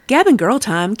Gab and Girl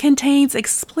Time contains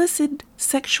explicit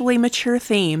sexually mature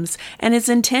themes and is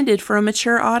intended for a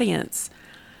mature audience.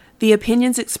 The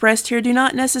opinions expressed here do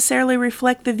not necessarily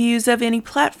reflect the views of any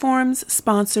platforms,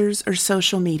 sponsors, or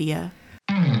social media.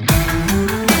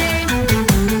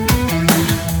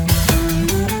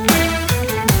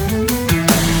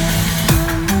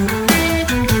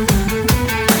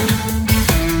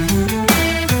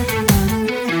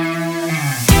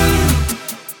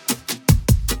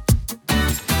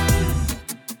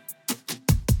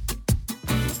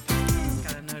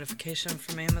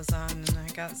 From Amazon, and I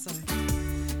got some.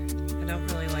 I don't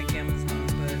really like Amazon,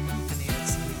 but I needed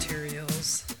some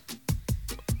materials.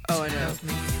 Oh, I know.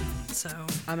 So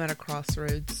I'm at a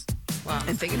crossroads. Wow.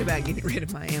 And thinking about getting rid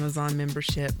of my Amazon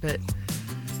membership, but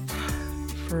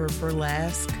for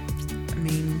less, I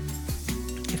mean,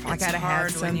 if I gotta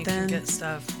have something, when you can get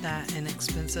stuff that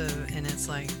inexpensive, and it's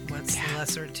like, what's the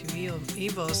lesser of two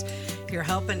evils? You're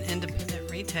helping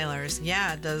independent retailers.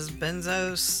 Yeah, does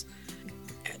Bezos?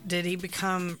 Did he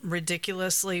become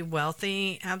ridiculously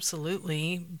wealthy?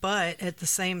 Absolutely. But at the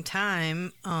same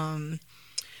time,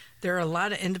 there are a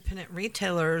lot of independent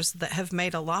retailers that have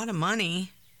made a lot of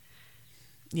money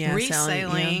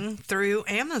reselling through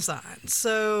Amazon.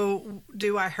 So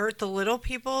do I hurt the little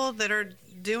people that are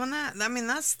doing that? I mean,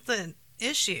 that's the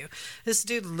issue. This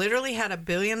dude literally had $1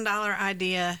 billion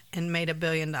idea and made $1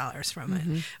 billion from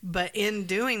it. But in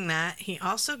doing that, he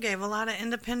also gave a lot of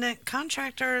independent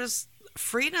contractors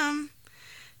freedom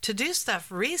to do stuff,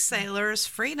 resellers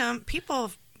freedom, people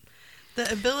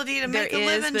the ability to make a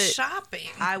living shopping.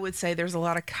 I would say there's a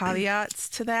lot of caveats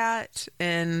to that,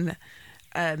 and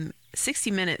 60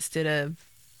 Minutes did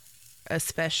a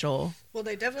special. Well,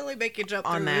 they definitely make you jump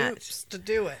through hoops to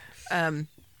do it,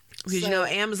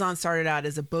 because Amazon started out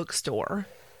as a bookstore,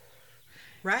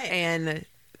 right? And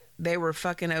they were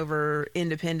fucking over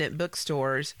independent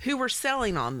bookstores who were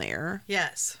selling on there.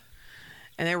 Yes.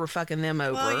 And they were fucking them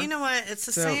over. Well, you know what? It's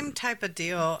the same type of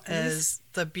deal as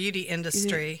the beauty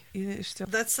industry.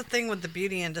 That's the thing with the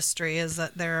beauty industry, is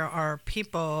that there are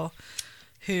people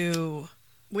who,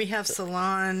 we have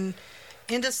salon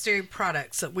industry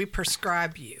products that we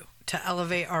prescribe you to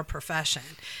elevate our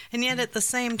profession. And yet at the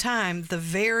same time, the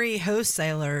very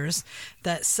wholesalers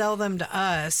that sell them to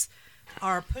us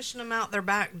are pushing them out their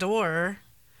back door.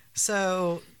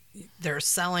 So they're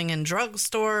selling in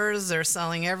drugstores, they're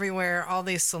selling everywhere, all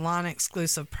these salon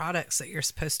exclusive products that you're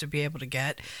supposed to be able to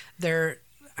get. You're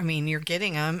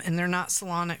getting them and they're not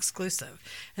salon exclusive.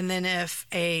 And then if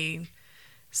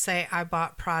say I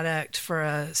bought product for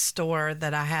a store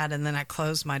that I had and then I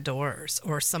closed my doors,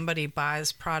 or somebody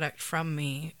buys product from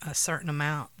me a certain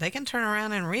amount, they can turn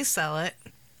around and resell it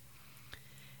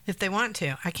if they want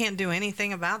to. I can't do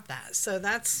anything about that. So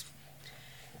that's,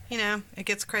 it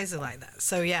gets crazy like that.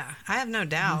 So, yeah, I have no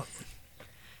doubt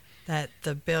that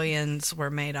the billions were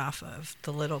made off of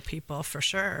the little people for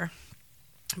sure,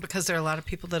 because there are a lot of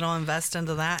people that will invest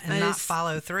into that and not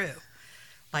follow through,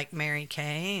 like Mary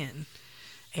Kay and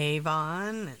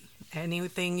Avon and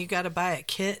anything you got to buy a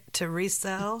kit to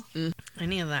resell,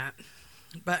 any of that.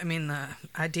 But, the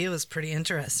idea was pretty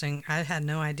interesting. I had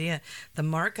no idea. The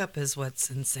markup is what's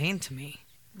insane to me.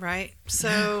 Right.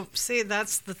 So, see,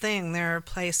 that's the thing. There are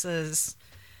places,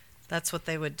 that's what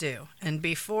they would do. And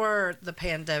before the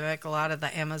pandemic, a lot of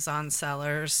the Amazon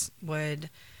sellers would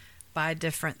buy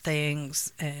different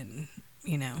things. And,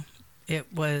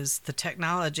 the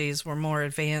technologies were more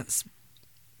advanced,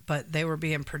 but they were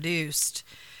being produced.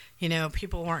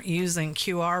 People weren't using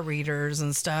QR readers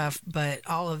and stuff, but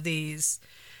all of these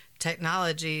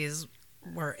technologies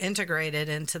were integrated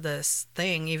into this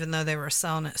thing, even though they were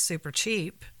selling it super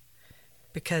cheap,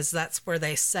 because that's where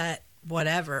they set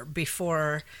whatever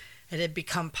before it had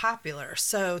become popular.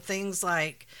 So things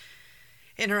like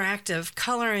interactive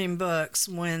coloring books,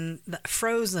 when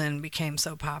Frozen became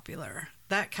so popular,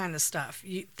 that kind of stuff,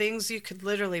 things you could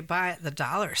literally buy at the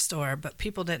dollar store, but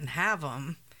people didn't have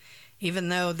them. Even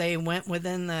though they went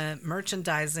within the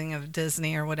merchandising of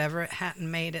Disney or whatever, it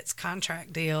hadn't made its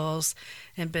contract deals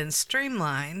and been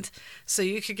streamlined. So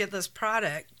you could get this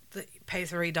product, that you pay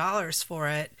 $3 for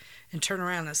it, and turn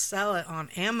around and sell it on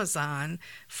Amazon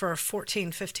for $14,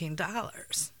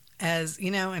 $15.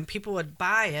 And people would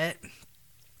buy it.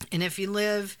 And if you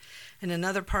live in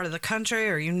another part of the country,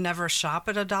 or you never shop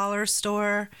at a dollar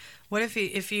store, what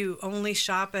if you only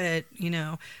shop at,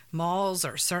 malls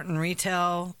or certain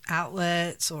retail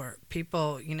outlets, or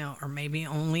people, or maybe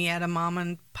only at a mom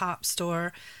and pop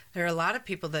store? There are a lot of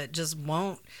people that just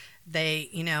won't.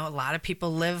 A lot of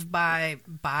people live by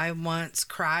buy once,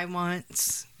 cry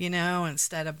once,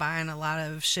 instead of buying a lot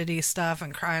of shitty stuff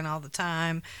and crying all the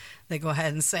time. they go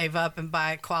ahead and save up and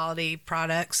buy quality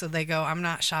products. So they go, I'm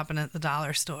not shopping at the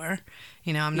dollar store.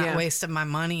 I'm not wasting my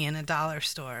money in a dollar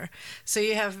store. So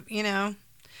you have,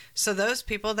 so those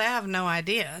people, they have no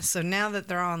idea. So now that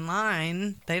they're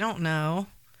online, they don't know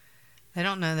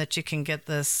that you can get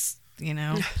this,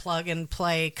 plug and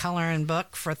play coloring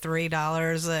book for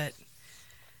 $3 at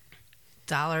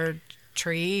Dollar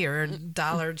Tree or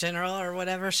Dollar General or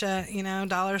whatever shit,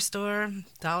 dollar store,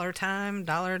 dollar time,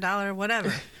 dollar,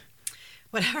 whatever.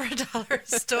 Whatever dollar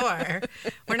store.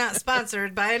 We're not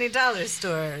sponsored by any dollar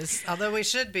stores, although we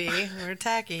should be. We're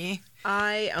tacky.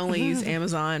 I only use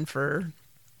Amazon for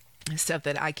stuff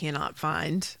that I cannot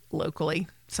find locally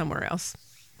somewhere else.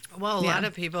 Well, a lot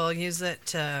of people use it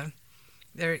to,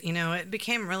 it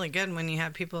became really good when you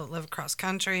have people that live across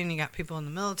country and you got people in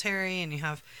the military and you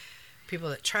have people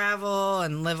that travel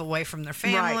and live away from their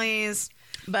families.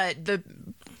 Right.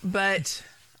 But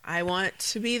I want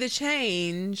to be the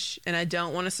change, and I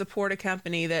don't want to support a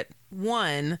company that,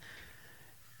 one,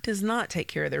 does not take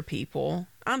care of their people.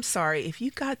 I'm sorry, if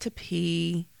you got to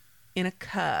pee in a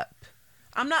cup,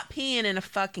 I'm not peeing in a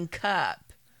fucking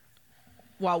cup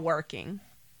while working.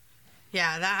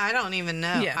 Yeah, that I don't even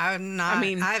know. Yeah.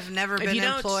 I've never been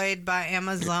employed by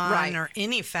Amazon or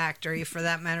any factory for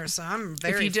that matter, so I'm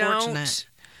very fortunate.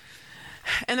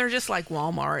 And they're just like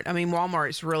Walmart. I mean,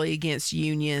 Walmart's really against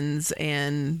unions,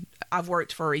 and I've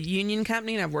worked for a union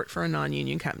company and I've worked for a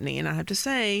non-union company, and I have to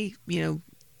say,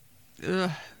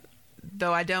 though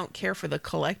I don't care for the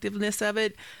collectiveness of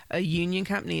it, a union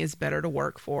company is better to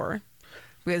work for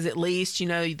because at least you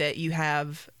know that you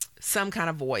have some kind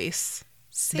of voice.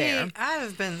 See, there.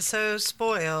 I've been so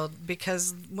spoiled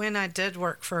because when I did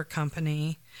work for a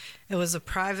company, it was a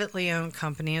privately owned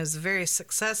company. It was a very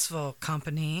successful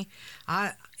company.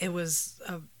 It was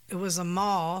a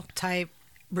mall type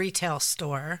retail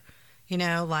store,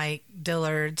 like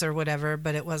Dillard's or whatever,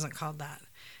 but it wasn't called that.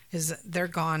 They're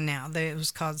gone now. It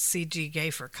was called C.G.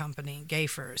 Gaffer Company,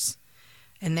 Gaffers,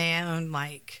 and they owned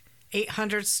like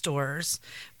 800 stores,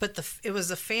 but it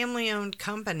was a family-owned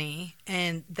company,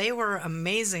 and they were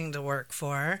amazing to work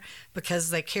for because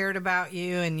they cared about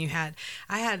you, and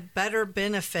I had better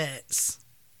benefits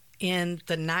in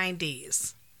the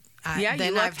 90s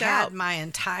than I've had my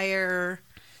entire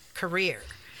career.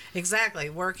 Exactly,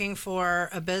 working for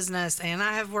a business, and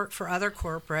I have worked for other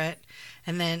corporate,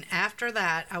 and then after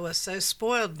that, I was so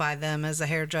spoiled by them as a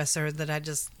hairdresser that I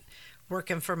just,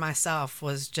 working for myself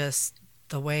was just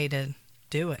the way to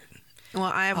do it. Well,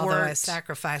 I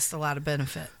sacrificed a lot of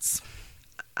benefits.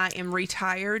 I am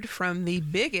retired from the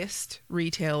biggest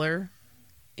retailer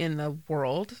in the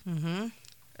world,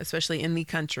 especially in the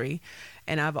country,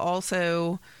 and I've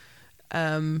also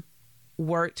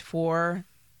worked for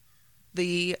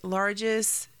the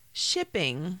largest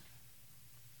shipping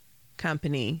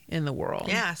company in the world.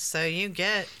 Yeah, so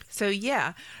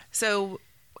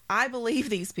I believe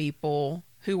these people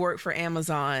who work for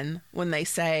Amazon when they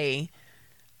say,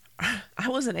 I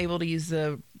wasn't able to use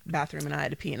the bathroom and I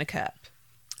had to pee in a cup.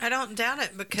 I don't doubt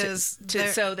it because...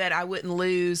 so that I wouldn't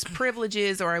lose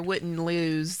privileges or I wouldn't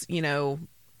lose,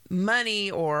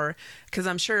 money, or... Because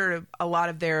I'm sure a lot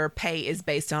of their pay is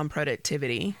based on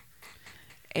productivity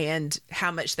and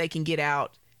how much they can get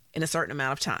out in a certain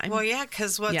amount of time. Well, yeah,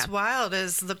 because what's wild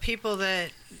is the people that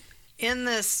in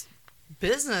this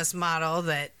business model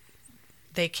that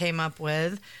they came up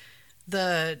with,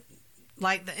 the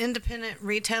independent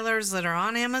retailers that are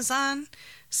on Amazon.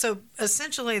 So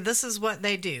essentially this is what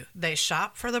they do. They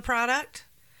shop for the product,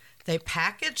 they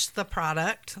package the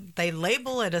product, they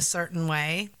label it a certain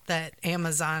way that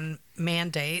Amazon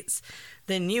mandates.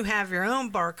 Then you have your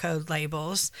own barcode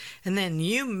labels, and then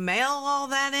you mail all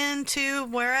that into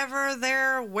wherever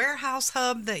their warehouse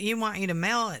hub that you want you to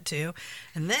mail it to.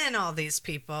 And then all these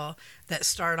people that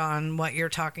start on what you're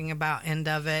talking about end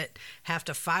of it have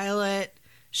to file it,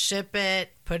 ship it,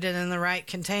 put it in the right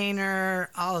container,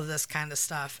 all of this kind of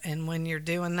stuff. And when you're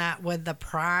doing that with the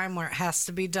Prime, where it has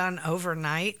to be done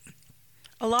overnight.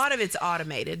 A lot of it's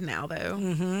automated now,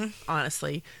 though,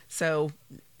 honestly. So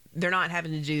they're not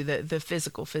having to do the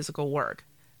physical work.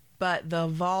 But the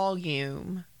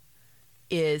volume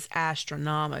is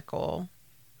astronomical.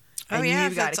 Oh, yeah,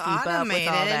 you've got to keep automated, up with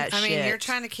all that shit. I mean, you're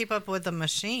trying to keep up with the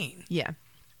machine. Yeah.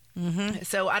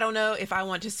 So I don't know if I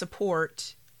want to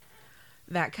support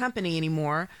that company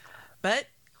anymore, but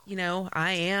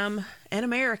I am an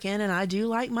American and I do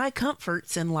like my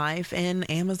comforts in life, and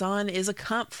Amazon is a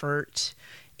comfort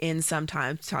in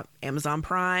sometimes. Amazon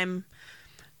Prime.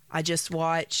 I just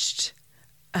watched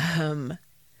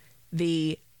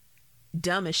the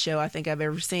dumbest show I think I've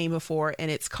ever seen before, and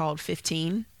it's called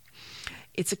 15.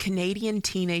 It's a Canadian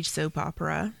teenage soap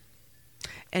opera.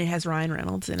 And it has Ryan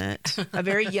Reynolds in it, a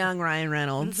very young Ryan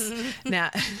Reynolds.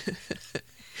 Now,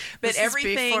 but this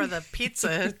everything is before the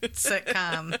pizza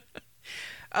sitcom.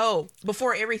 Oh,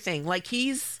 before everything, like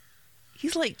he's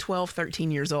like 12,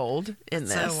 13 years old in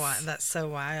this. That's so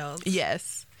wild.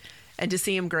 Yes, and to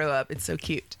see him grow up, it's so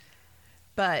cute.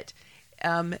 But,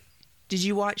 did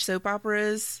you watch soap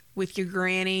operas with your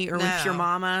granny or with your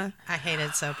mama? I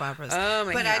hated soap operas. Oh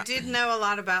my God. But I did know a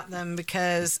lot about them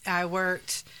because I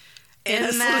worked in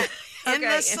the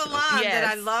salon that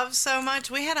I love so much.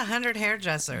 We had 100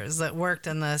 hairdressers that worked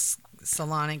in this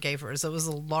salon in Gayfors. It was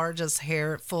the largest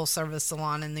hair full service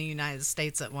salon in the United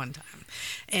States at one time.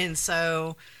 And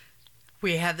so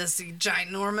we had this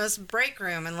ginormous break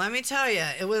room. And let me tell you,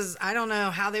 it was, I don't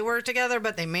know how they worked together,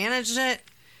 but they managed it.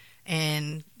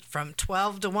 And from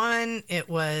 12 to 1, it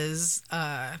was,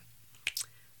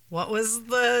 what was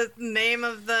the name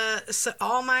of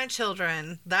All My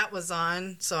Children? That was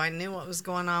on, so I knew what was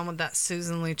going on with that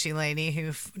Susan Lucci lady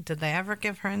who, did they ever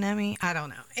give her an Emmy? I don't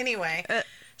know. Anyway,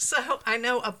 so I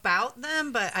know about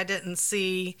them, but I didn't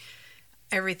see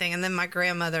everything. And then my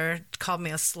grandmother called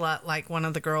me a slut like one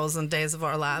of the girls in Days of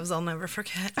Our Lives. I'll never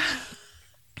forget.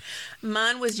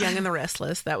 Mine was Young and the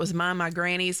Restless. That was mine. My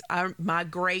granny's, my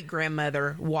great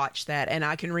grandmother watched that, and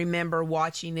I can remember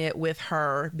watching it with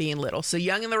her being little. So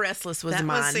Young and the Restless was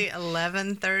mine. That was the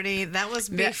 11:30. That was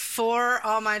before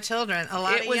All My Children.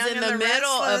 It was in the middle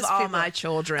of All My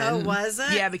Children. Oh, was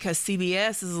it? Yeah, because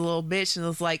CBS is a little bitch and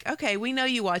was like, okay, we know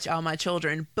you watch All My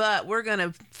Children, but we're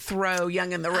gonna throw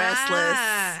Young and the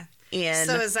Restless. In.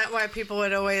 So is that why people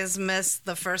would always miss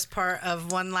the first part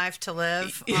of One Life to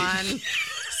Live on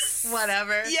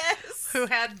whatever? Yes. Who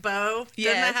had Bo?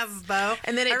 Yes. Didn't I have Bo?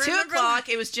 And then at 2 o'clock,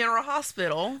 it was General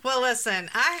Hospital. Well, listen,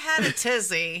 I had a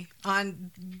tizzy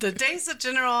on the days of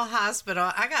General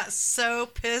Hospital. I got so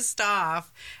pissed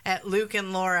off at Luke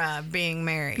and Laura being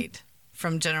married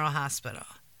from General Hospital.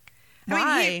 Why?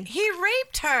 I mean, he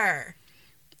raped her.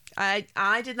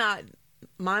 I did not.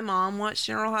 My mom watched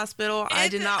General Hospital. I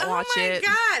did not watch it. Oh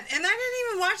my God. And I didn't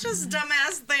even watch this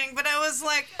dumbass thing, but I was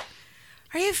like,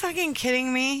 are you fucking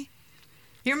kidding me?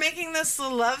 You're making this a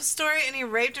love story and he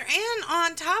raped her. And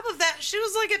on top of that, she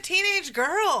was like a teenage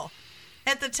girl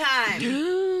at the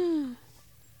time.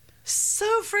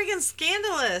 So freaking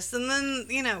scandalous. And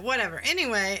then, whatever.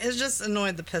 Anyway, it just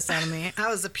annoyed the piss out of me. I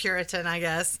was a Puritan, I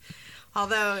guess.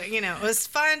 Although, it was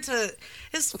fine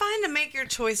to make your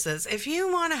choices. If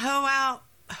you want to hoe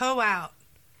out.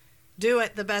 Do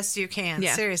it the best you can.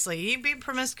 Yeah. Seriously, you be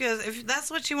promiscuous. If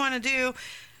that's what you want to do,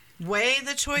 weigh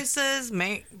the choices.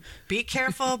 Be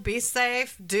careful. Be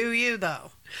safe. Do you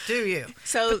though? Do you?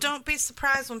 But don't be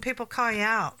surprised when people call you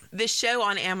out. This show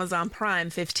on Amazon Prime,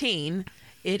 15.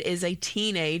 It is a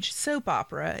teenage soap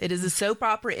opera. It is a soap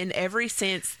opera in every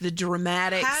sense. The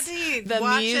dramatics, how do you the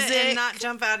watch music, it and not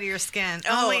jump out of your skin?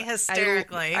 Only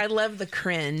hysterically. I love the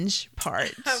cringe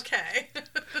part. Okay.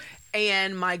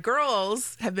 And my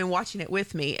girls have been watching it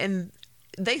with me, and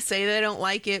they say they don't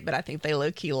like it, but I think they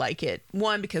low-key like it.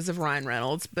 1, because of Ryan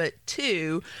Reynolds, but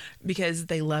 2, because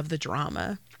they love the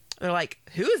drama. They're like,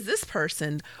 who is this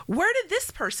person? Where did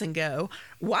this person go?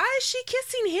 Why is she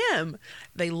kissing him?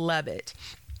 They love it.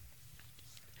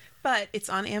 But it's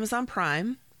on Amazon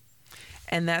Prime,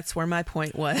 and that's where my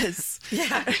point was.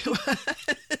 Yeah.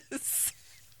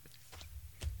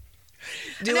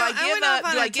 Do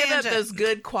I give up those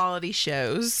good quality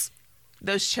shows?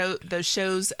 Those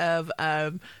shows of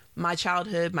my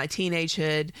childhood, my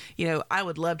teenagehood. I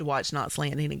would love to watch Knots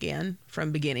Landing again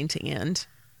from beginning to end.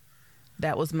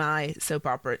 That was my soap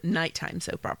opera, nighttime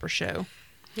soap opera show.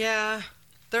 Yeah,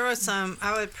 there was some.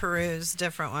 I would peruse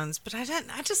different ones, but I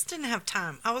just didn't have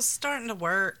time. I was starting to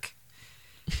work.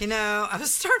 I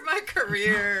was starting my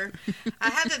career. I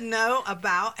had to know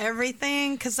about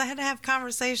everything because I had to have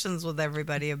conversations with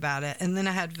everybody about it. And then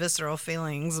I had visceral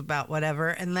feelings about whatever.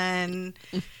 And then,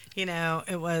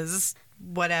 it was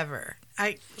whatever.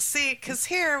 I see, because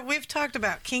here we've talked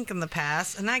about kink in the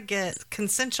past, and I get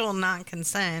consensual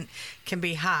non-consent can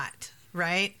be hot,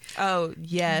 right? Oh,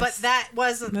 yes. But that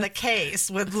wasn't the case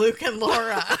with Luke and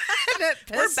Laura.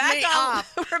 We're back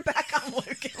on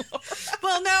Luke and Laura.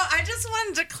 Well, no, I just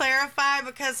wanted to clarify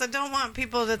because I don't want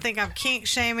people to think I'm kink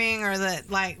shaming or that,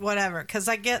 whatever, because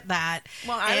I get that.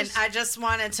 Well, I just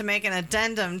wanted to make an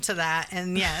addendum to that.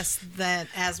 And yes, that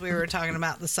as we were talking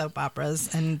about the soap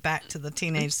operas and back to the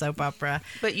teenage soap opera.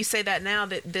 But you say that now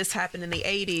that this happened in the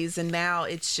 80s, and now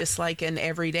it's just like an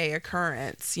everyday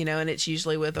occurrence, and it's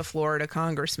usually with a Florida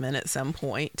congressman at some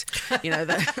point.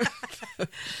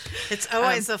 It's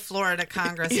always a Florida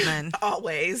congressman.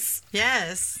 Always.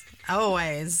 Yes,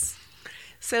 always.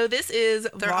 So this is...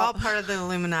 They're all part of the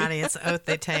Illuminati. It's an oath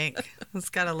they take. It's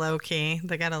got a low key.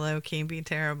 They got a low key be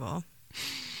terrible.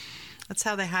 That's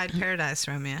how they hide paradise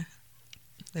from you.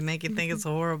 They make you think it's a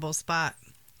horrible spot.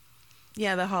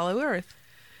 Yeah, the Hollow Earth.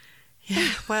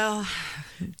 Yeah, well...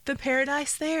 The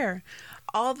paradise there.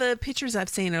 All the pictures I've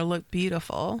seen look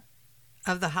beautiful.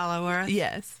 Of the Hollow Earth?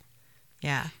 Yes.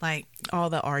 Yeah, like...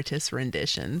 all the artist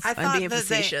renditions. I'm being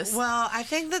facetious. I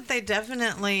think that they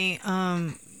definitely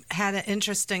had an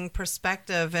interesting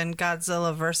perspective in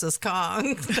Godzilla versus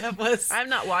Kong. That was... I've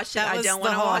not watched it. I don't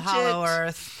want to watch Hollow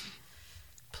Earth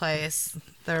place.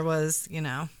 There was,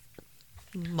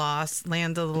 Lost,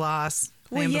 Land of the Lost,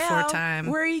 Land Before Time.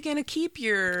 Where are you going to keep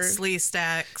your... Slee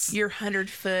stacks. Your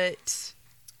 100-foot...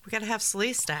 We got to have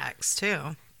slee stacks,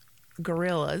 too.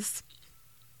 Gorillas.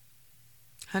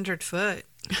 100 foot.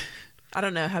 I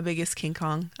don't know. How big is King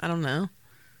Kong? I don't know.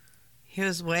 He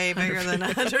was way bigger than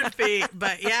 100 feet.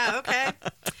 But yeah, okay.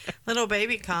 Little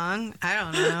baby Kong. I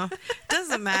don't know.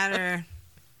 Doesn't matter.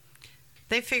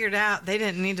 They figured out they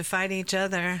didn't need to fight each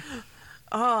other.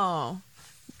 Oh.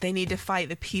 They need to fight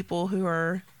the people who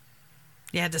are...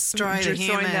 Yeah, destroy the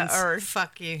humans. The earth.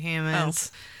 Fuck you,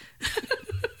 humans. Oh.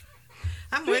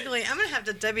 I'm wiggly. I'm going to have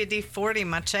to WD-40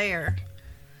 my chair.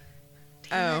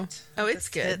 Oh, it's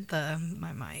good. Hit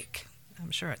my mic.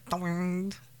 I'm sure it. All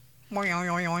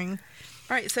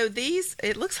right, so these,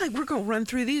 it looks like we're going to run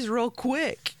through these real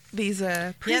quick. These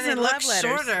prison love letters.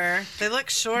 Shorter. They look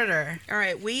shorter. All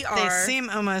right, They seem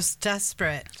almost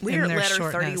desperate. We are at letter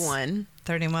shortness. 31.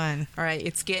 31. All right,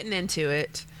 it's getting into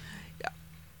it.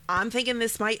 I'm thinking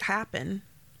this might happen.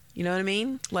 You know what I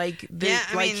mean? Like,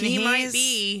 he might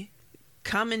be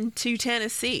coming to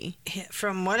Tennessee.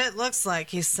 From what it looks like,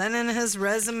 he's sending his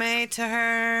resume to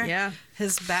her. Yeah.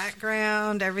 His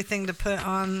background, everything to put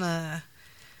on the...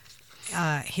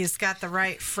 he's got the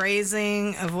right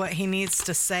phrasing of what he needs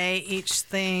to say each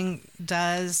thing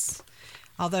does.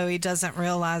 Although he doesn't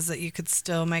realize that you could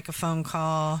still make a phone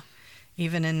call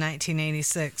even in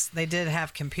 1986. They did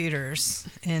have computers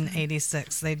in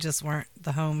 86. They just weren't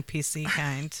the home PC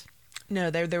kind. No,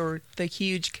 they were the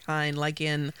huge kind, like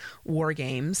in war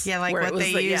games. Yeah, like what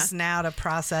they use now to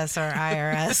process our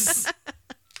IRS.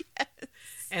 Yes.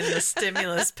 And the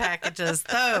stimulus packages.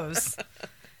 Those.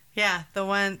 Yeah, the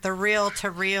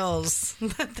reel-to-reels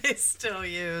that they still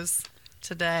use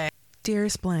today.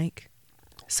 Dearest Blank,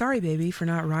 sorry, baby, for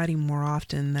not writing more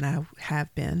often than I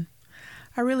have been.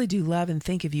 I really do love and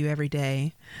think of you every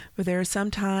day, but there are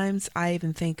some times I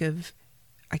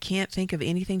can't think of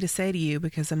anything to say to you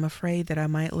because I'm afraid that I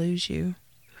might lose you.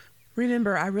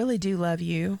 Remember, I really do love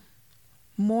you.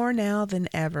 More now than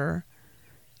ever,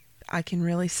 I can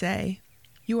really say.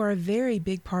 You are a very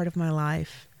big part of my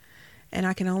life, and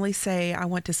I can only say I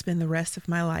want to spend the rest of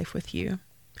my life with you.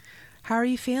 How are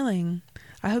you feeling?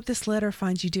 I hope this letter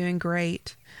finds you doing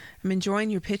great. I'm enjoying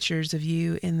your pictures of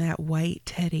you in that white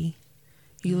teddy.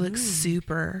 You look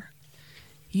super.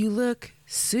 You look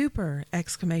super!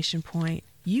 Exclamation point.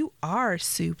 You are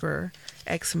super!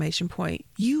 Exclamation point.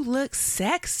 You look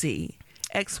sexy!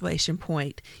 Exclamation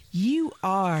point. You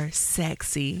are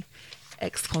sexy!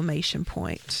 Exclamation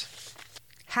point.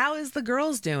 How is the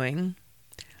girls doing?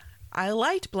 I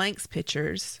liked Blank's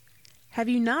pictures. Have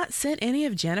you not sent any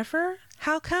of Jennifer?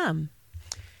 How come?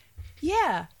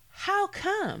 Yeah, how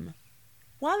come?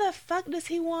 Why the fuck does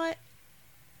he want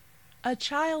a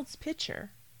child's picture?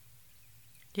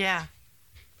 Yeah.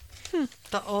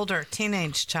 The older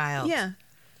teenage child. Yeah.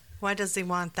 Why does he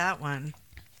want that one?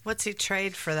 What's he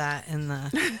trade for that in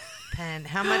the pen?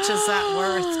 How much is that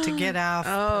worth to get off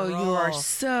parole? You are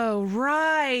so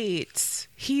right.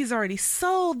 He's already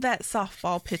sold that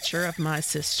softball picture of my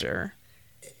sister.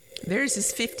 There's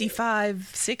his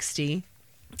 55-60.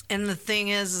 And the thing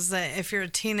is that if you're a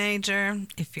teenager,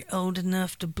 if you're old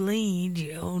enough to bleed,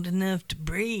 you're old enough to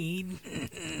breed.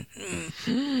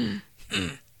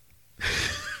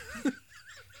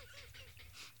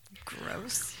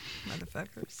 Gross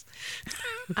motherfuckers.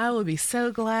 I will be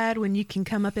so glad when you can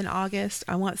come up in August.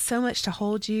 I want so much to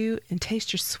hold you and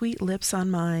taste your sweet lips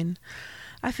on mine.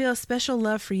 I feel a special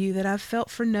love for you that I've felt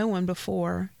for no one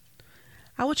before.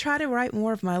 I will try to write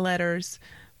more of my letters,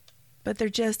 but there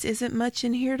just isn't much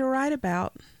in here to write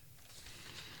about.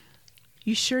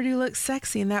 You sure do look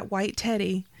sexy in that white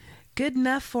teddy. Good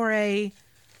enough for a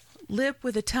lip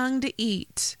with a tongue to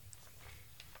eat.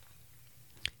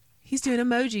 He's doing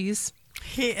emojis.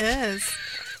 He is.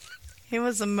 He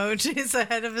was emojis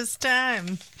ahead of his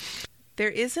time. There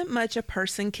isn't much a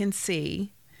person can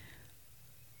see.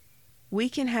 We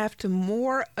can have to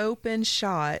more open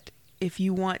shot if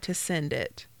you want to send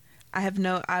it.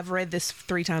 I've read this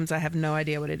 3 times. I have no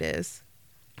idea what it is.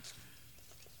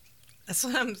 That's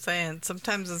what I'm saying.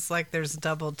 Sometimes it's like there's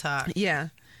double talk. Yeah.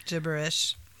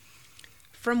 Gibberish.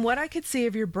 From what I could see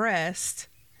of your breast,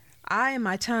 I and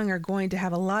my tongue are going to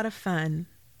have a lot of fun.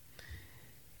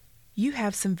 You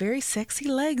have some very sexy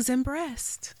legs and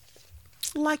breast.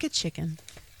 Like a chicken.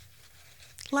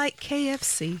 Like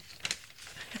KFC.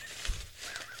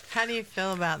 How do you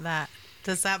feel about that?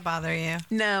 Does that bother you?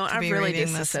 No, I've really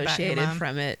disassociated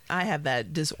from it. I have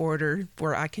that disorder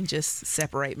where I can just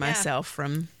separate myself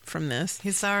from this.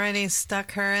 He's already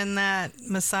stuck her in that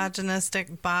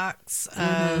misogynistic box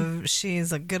of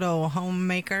she's a good old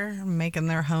homemaker, making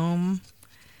their home.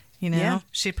 You know,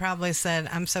 She probably said,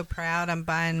 I'm so proud I'm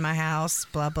buying my house,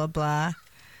 blah, blah, blah.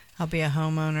 I'll be a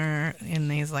homeowner.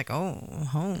 And he's like, oh,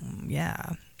 home.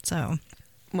 Yeah. So.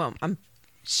 Well,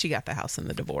 she got the house in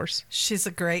the divorce. She's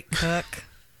a great cook.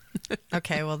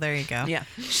 Okay, well, there you go. Yeah.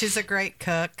 She's a great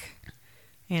cook,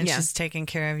 and she's taking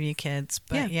care of you kids.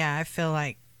 But, I feel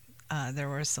like there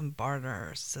was some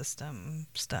barter system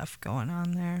stuff going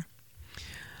on there.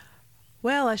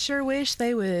 Well, I sure wish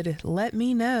they would let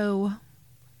me know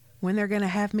when they're going to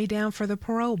have me down for the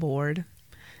parole board.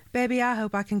 Baby, I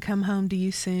hope I can come home to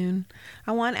you soon.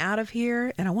 I want out of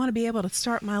here, and I want to be able to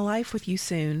start my life with you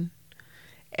soon.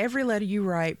 Every letter you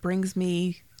write brings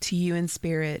me to you in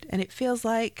spirit, and it feels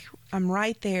like I'm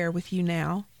right there with you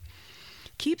now.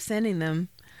 Keep sending them.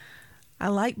 I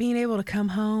like being able to come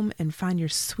home and find your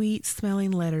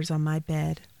sweet-smelling letters on my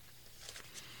bed.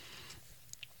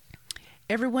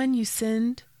 Everyone you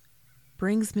send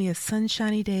brings me a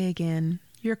sunshiny day again.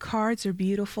 Your cards are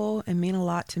beautiful and mean a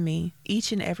lot to me,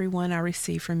 each and every one I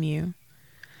receive from you.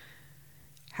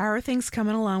 How are things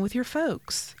coming along with your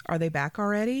folks? Are they back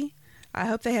already? I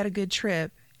hope they had a good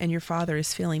trip and your father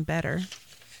is feeling better.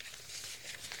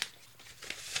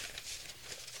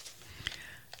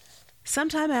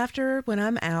 Sometime after, when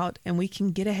I'm out and we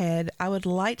can get ahead, I would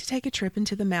like to take a trip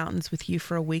into the mountains with you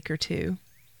for a week or two.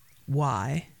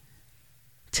 Why?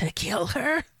 To kill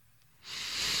her?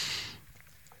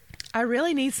 I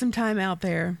really need some time out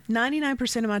there.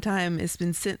 99% of my time has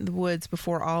been sent in the woods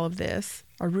before all of this.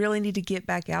 I really need to get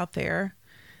back out there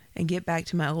and get back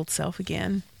to my old self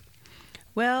again.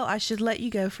 Well, I should let you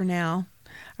go for now.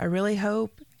 I really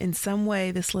hope in some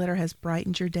way this letter has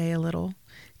brightened your day a little.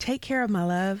 Take care of my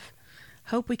love.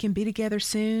 Hope we can be together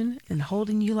soon and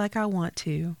holding you like I want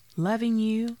to. Loving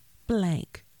you,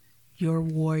 blank, your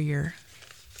warrior.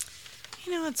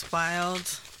 You know, it's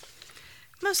wild.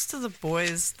 Most of the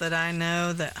boys that I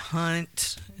know that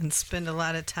hunt and spend a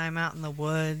lot of time out in the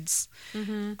woods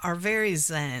are very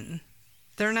zen.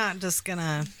 They're not just going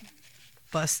to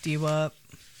bust you up,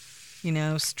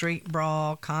 street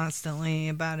brawl constantly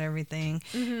about everything.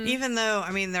 Even though,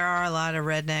 there are a lot of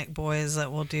redneck boys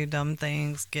that will do dumb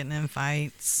things, getting in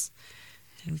fights,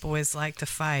 and boys like to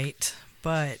fight.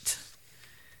 But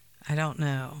I don't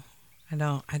know. I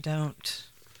don't.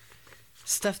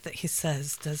 Stuff that he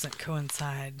says doesn't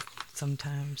coincide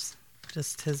sometimes.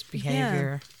 Just his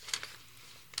behavior. Yeah.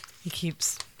 He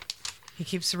keeps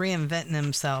reinventing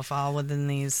himself all within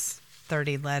these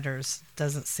 30 letters.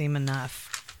 Doesn't seem enough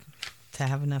to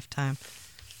have enough time.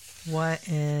 What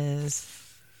is...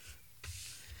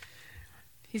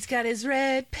 He's got his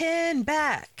red pen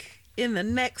back in the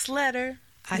next letter.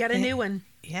 He got a new one.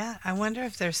 Yeah, I wonder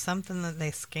if there's something that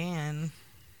they scan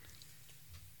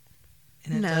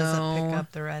and it doesn't pick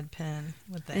up the red pen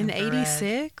with the infrared. In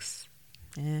 86?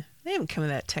 Yeah, they haven't come to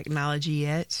that technology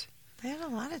yet. They had a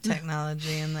lot of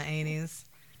technology in the 80s.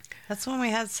 That's when we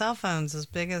had cell phones as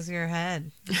big as your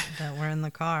head that were in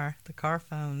the car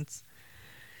phones.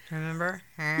 Remember?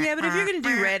 Yeah, but if you're going to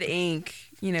do red ink,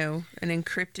 an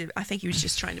encrypted, I think he was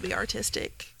just trying to be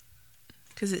artistic.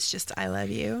 Because it's just, I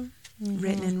love you,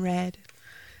 written in red.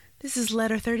 This is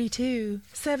letter 32,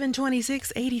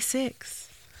 7/26/86.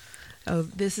 Oh,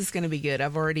 this is going to be good.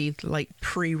 I've already,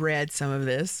 pre-read some of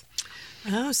this.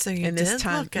 Oh, so you did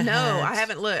look ahead. No, I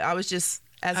haven't looked. I was just,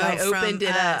 I opened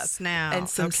it up. Now. And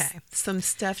some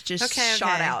stuff just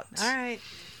shot out. All right.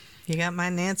 You got my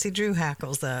Nancy Drew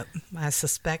hackles up. I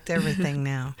suspect everything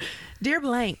now. Dear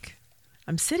Blank,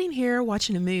 I'm sitting here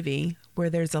watching a movie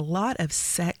where there's a lot of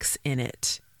sex in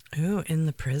it. Ooh, in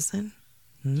the prison?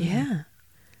 Yeah.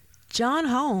 John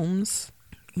Holmes.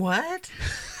 What?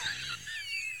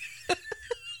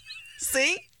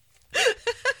 See?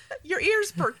 Your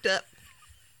ears perked up.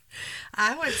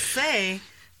 I would say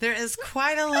there is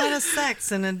quite a lot of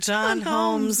sex in a John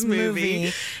Holmes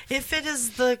movie. If it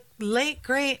is the late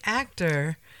great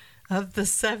actor of the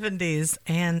 70s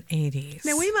and 80s.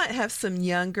 Now, we might have some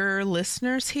younger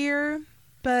listeners here,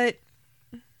 but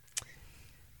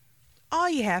all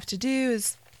you have to do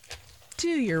is do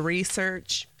your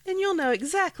research and you'll know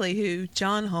exactly who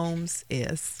John Holmes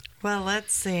is. Well,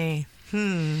 let's see.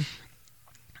 Do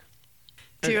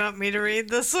you want me to read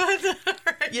this one?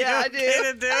 Yeah, I do.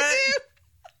 To do it?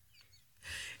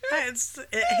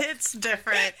 It hits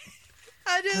different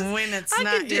when it's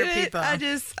not your people.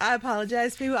 I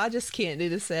apologize, people. I just can't do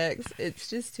the sex. It's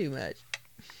just too much.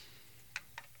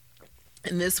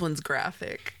 And this one's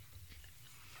graphic.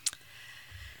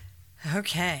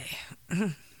 Okay.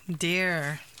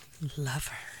 Dear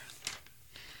lover,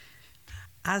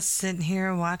 I was sitting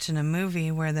here watching a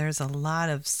movie where there's a lot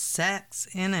of sex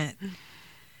in it.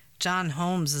 John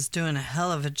Holmes is doing a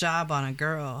hell of a job on a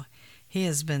girl. He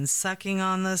has been sucking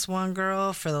on this one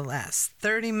girl for the last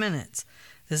 30 minutes.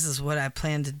 This is what I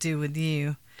plan to do with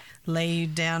you. Lay you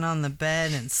down on the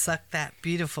bed and suck that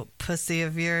beautiful pussy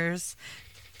of yours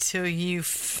till you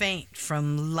faint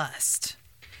from lust.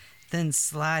 Then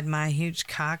slide my huge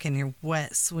cock in your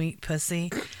wet, sweet pussy,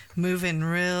 moving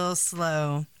real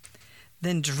slow.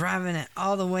 Then driving it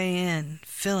all the way in,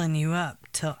 filling you up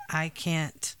till I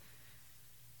can't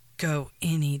go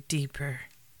any deeper.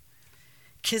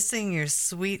 Kissing your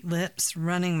sweet lips,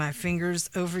 running my fingers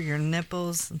over your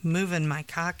nipples, moving my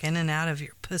cock in and out of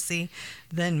your pussy,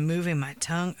 then moving my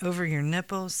tongue over your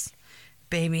nipples.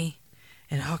 Baby,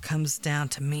 it all comes down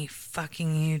to me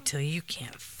fucking you till you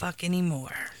can't fuck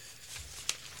anymore.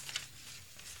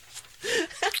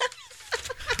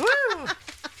 Woo!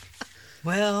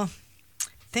 Well,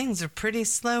 things are pretty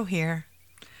slow here.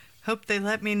 Hope they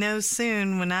let me know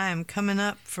soon when I am coming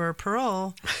up for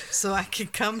parole so I can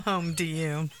come home to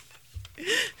you.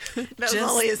 That was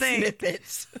only a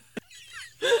snippet.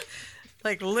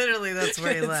 Like literally that's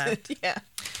where he left. Yeah.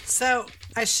 So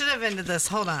I should have ended this.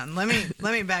 Hold on. Let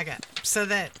me back up so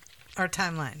that our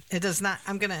timeline. It does not.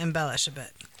 I'm going to embellish a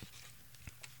bit.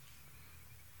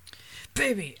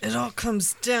 Baby, it all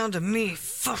comes down to me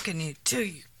fucking you till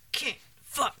you can't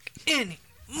fuck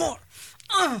anymore.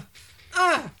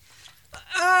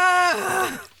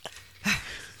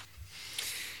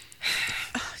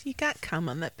 You got cum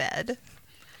on the bed.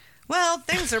 Well,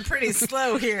 things are pretty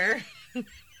slow here.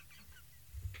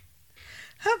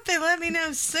 Hope they let me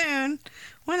know soon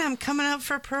when I'm coming up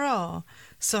for parole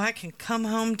so I can come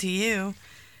home to you.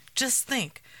 Just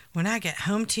think, when I get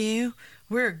home to you,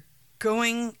 we're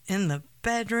going in the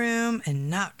bedroom and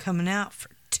not coming out for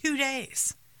 2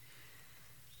 days.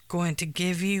 Going to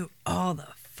give you all the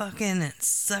fucking and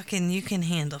sucking you can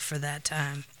handle for that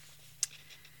time.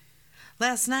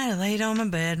 Last night I laid on my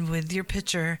bed with your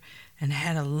picture and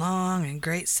had a long and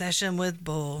great session with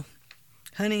Bull.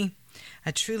 Honey,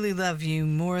 I truly love you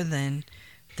more than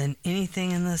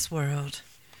anything in this world.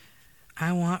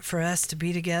 I want for us to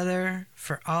be together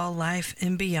for all life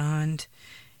and beyond.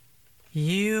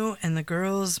 You and the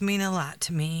girls mean a lot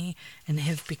to me and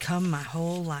have become my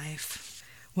whole life.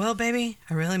 Well, baby,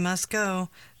 I really must go.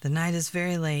 The night is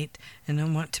very late, and I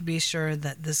want to be sure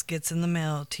that this gets in the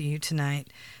mail to you tonight,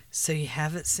 so you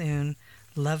have it soon.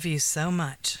 Love you so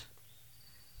much.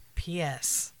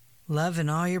 P.S. Love in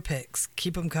all your pics.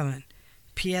 Keep 'em coming.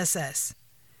 P.S.S.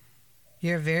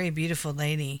 You're a very beautiful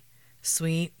lady.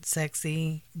 Sweet,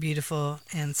 sexy, beautiful,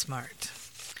 and smart.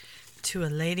 To a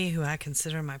lady who I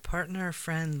consider my partner,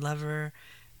 friend, lover,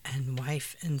 and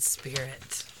wife in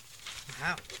spirit.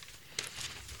 Wow.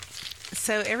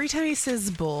 So every time he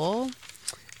says Bull,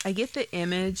 I get the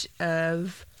image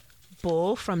of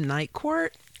Bull from Night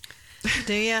Court.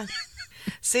 Do ya?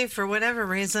 See, for whatever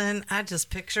reason, I just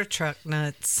picture truck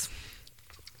nuts.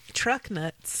 Truck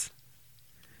nuts?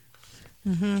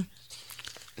 Mm-hmm.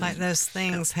 Like those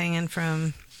things hanging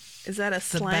from... Is that a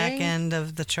slang? The back end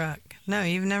of the truck. No,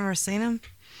 you've never seen them?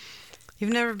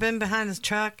 You've never been behind his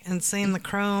truck and seen the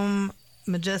chrome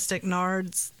majestic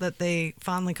nards that they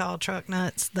fondly call truck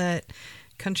nuts that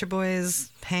country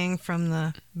boys hang from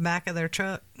the back of their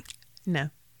truck? No.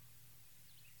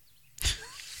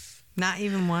 Not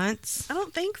even once? I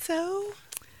don't think so.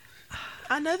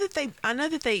 I know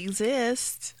that they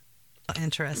exist.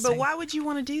 Interesting. But why would you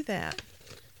want to do that?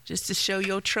 Just to show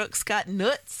your truck's got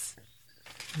nuts?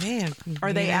 Man,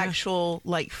 are they actual,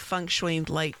 like, functioning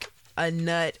like a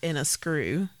nut and a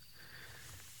screw?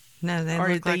 No, they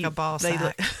look like a ball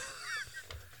sack.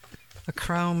 A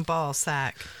chrome ball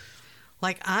sack.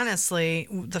 Like, honestly,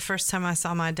 the first time I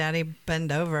saw my daddy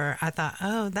bend over, I thought,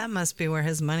 oh, that must be where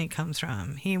his money comes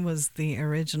from. He was the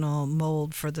original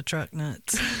mold for the truck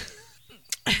nuts.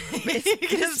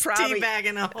 He's probably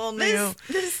teabagging a whole new...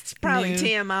 This is probably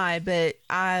TMI, but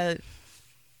I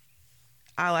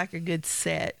like a good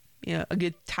set, a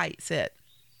good tight set.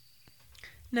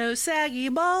 No saggy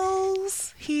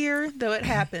balls here, though it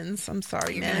happens. I'm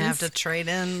sorry, You're going to have to trade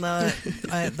in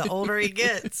the older he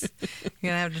gets. You're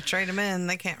going to have to trade him in.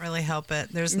 They can't really help it.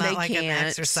 There's not an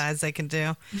exercise they can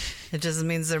do. It just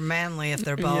means they're manly if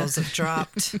their balls have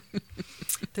dropped.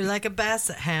 They're like a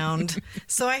basset hound.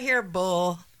 So I hear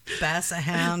bull, basset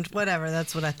hound, whatever.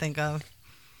 That's what I think of.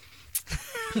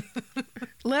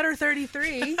 Letter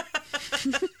 33.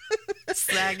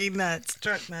 Saggy nuts,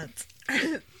 truck nuts.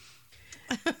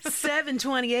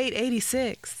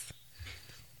 7/28/86.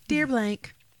 Dear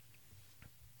Blank,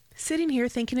 sitting here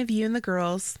thinking of you and the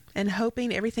girls and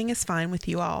hoping everything is fine with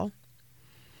you all.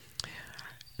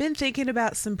 Been thinking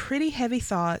about some pretty heavy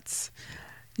thoughts,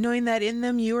 knowing that in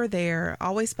them you are there,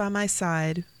 always by my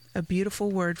side, a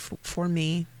beautiful word for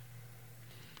me.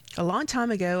 A long time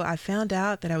ago, I found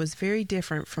out that I was very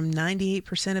different from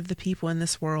 98% of the people in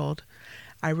this world.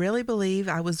 I really believe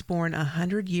I was born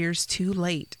 100 years too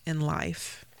late in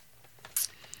life.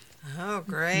 Oh,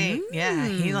 great. Yeah,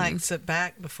 he likes it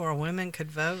back before women could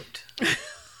vote.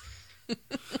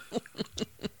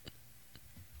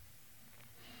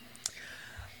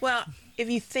 Well, if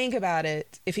you think about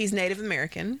it, if he's Native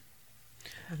American,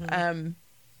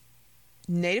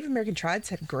 Native American tribes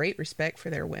had great respect for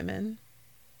their women.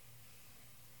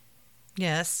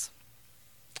 Yes.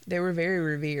 They were very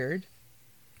revered.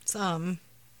 Some.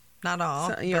 Not all,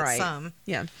 but right. Some.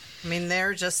 Yeah. I mean,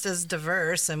 they're just as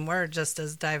diverse, and we're just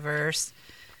as diverse.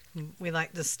 We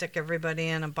like to stick everybody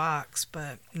in a box,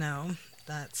 but no,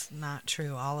 that's not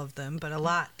true, all of them. But a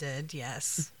lot did,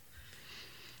 yes.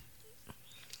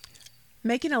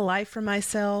 Making a life for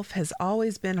myself has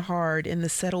always been hard in the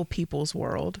settled people's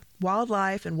world.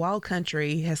 Wildlife and wild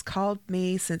country has called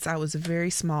me since I was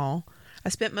very small. I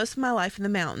spent most of my life in the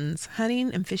mountains,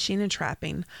 hunting and fishing and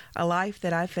trapping, a life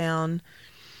that I found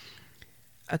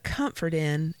a comfort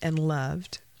in and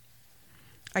loved.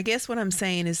 I guess what I'm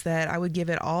saying is that I would give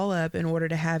it all up in order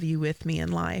to have you with me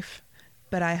in life,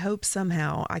 but I hope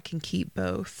somehow I can keep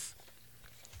both.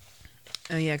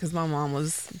 Oh yeah, because my mom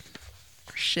was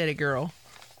a shitty girl.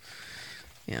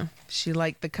 Yeah, she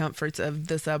liked the comforts of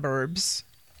the suburbs.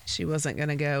 She wasn't going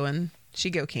to go, and she'd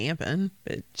go camping,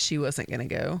 but she wasn't going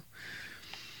to go.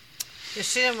 Yeah,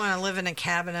 she didn't want to live in a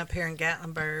cabin up here in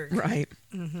Gatlinburg. Right.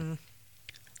 Mm-hmm.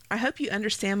 I hope you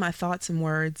understand my thoughts and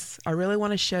words. I really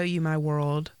want to show you my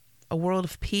world. A world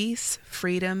of peace,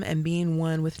 freedom, and being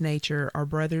one with nature, our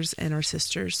brothers and our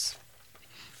sisters.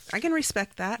 I can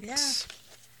respect that. Yeah.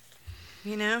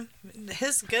 You know,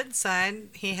 his good side,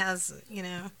 he has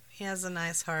a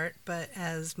nice heart, but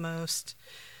as most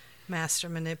master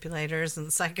manipulators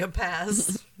and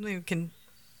psychopaths who can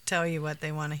tell you what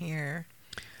they want to hear.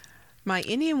 My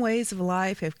Indian ways of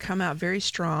life have come out very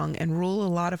strong and rule a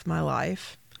lot of my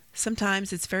life.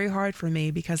 Sometimes it's very hard for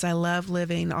me because I love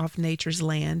living off nature's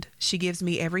land. She gives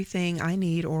me everything I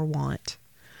need or want.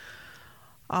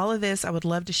 All of this I would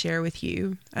love to share with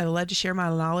you. I would love to share my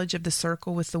knowledge of the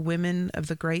circle with the women of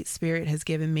the Great Spirit has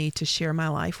given me to share my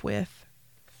life with.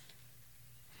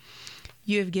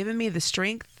 You have given me the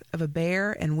strength of a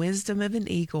bear and wisdom of an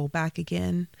eagle back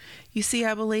again. You see,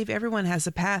 I believe everyone has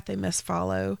a path they must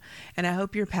follow, and I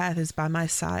hope your path is by my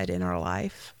side in our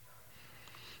life.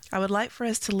 I would like for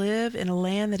us to live in a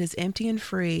land that is empty and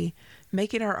free,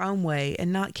 making our own way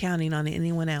and not counting on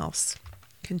anyone else.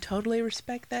 Can totally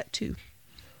respect that too.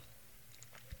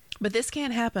 But this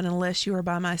can't happen unless you are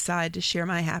by my side to share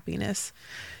my happiness.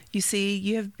 You see,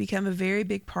 you have become a very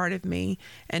big part of me,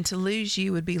 and to lose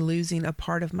you would be losing a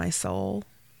part of my soul.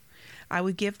 I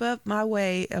would give up my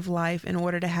way of life in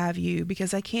order to have you,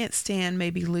 because I can't stand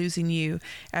maybe losing you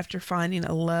after finding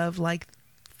a love like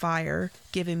fire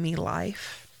giving me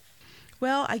life.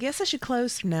 Well, I guess I should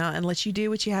close now and let you do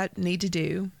what you need to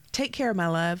do. Take care, my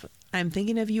love. I am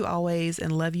thinking of you always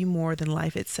and love you more than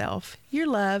life itself. Your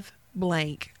love,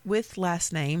 blank, with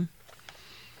last name.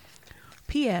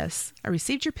 P.S. I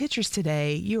received your pictures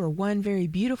today. You are one very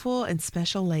beautiful and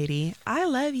special lady. I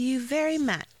love you very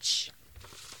much.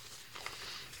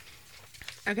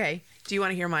 Okay. Do you want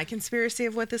to hear my conspiracy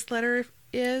of what this letter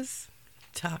is?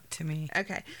 Talk to me.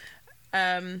 Okay.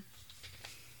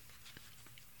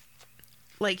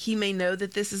 Like, he may know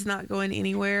that this is not going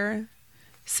anywhere.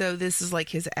 So this is like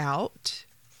his out,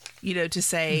 to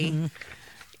say,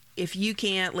 if you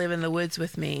can't live in the woods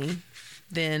with me,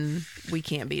 then we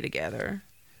can't be together.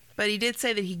 But he did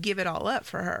say that he'd give it all up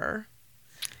for her.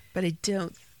 But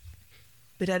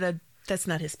that's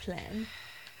not his plan.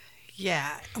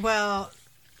 Yeah. Well,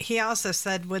 he also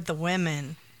said with the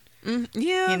women.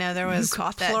 Yeah. There was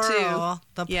plural,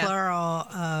 plural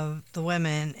of the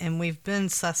women, and we've been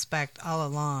suspect all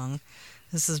along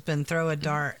This has been throw a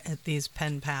dart at these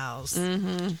pen pals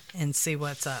and see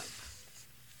what's up.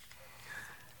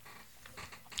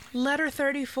 Letter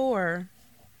 34.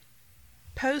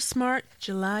 Postmarked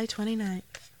July 29th.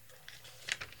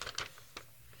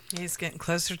 He's getting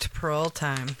closer to parole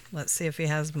time. Let's see if he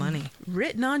has money.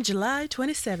 Written on July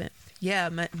 27th. Yeah,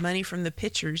 money from the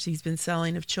pictures he's been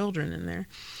selling of children in there.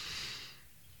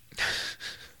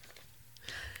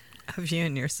 Of you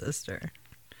and your sister.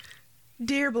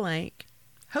 Dear Blank,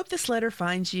 hope this letter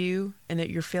finds you and that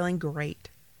you're feeling great.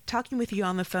 Talking with you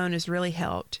on the phone has really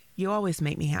helped. You always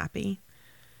make me happy.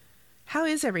 How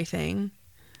is everything?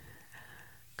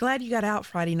 Glad you got out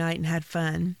Friday night and had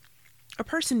fun. A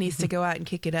person needs to go out and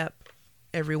kick it up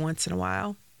every once in a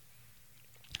while.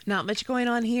 Not much going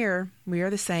on here. We are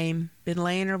the same. Been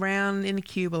laying around in the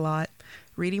cube a lot,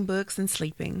 reading books and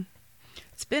sleeping.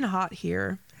 It's been hot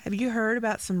here. Have you heard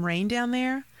about some rain down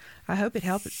there? I hope it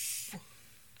helps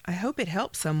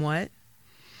somewhat.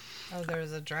 Oh,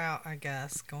 there's a drought, I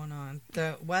guess, going on.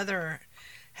 The weather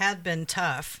had been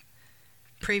tough.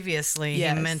 Previously,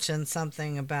 yes. He mentioned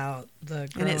something about the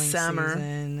growing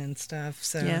season and stuff.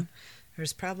 So yeah.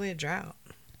 There's probably a drought.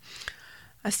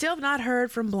 I still have not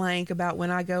heard from Blank about when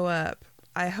I go up.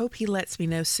 I hope he lets me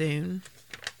know soon.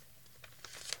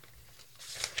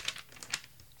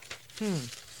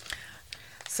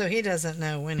 So he doesn't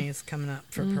know when he's coming up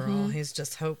for parole. He's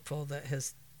just hopeful that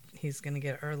he's going to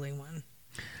get an early one.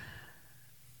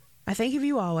 I think of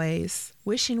you always,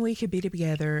 wishing we could be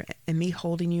together and me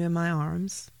holding you in my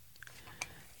arms.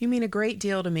 You mean a great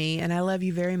deal to me, and I love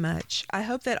you very much. I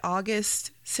hope that August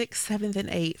 6th, 7th, and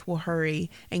 8th will hurry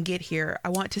and get here. I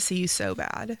want to see you so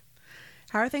bad.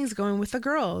 How are things going with the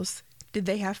girls? Did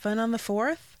they have fun on the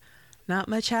 4th? Not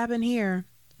much happened here.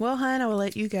 Well, hon, I will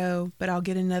let you go, but I'll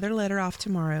get another letter off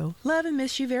tomorrow. Love and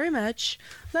miss you very much.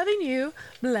 Loving you,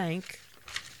 Blank.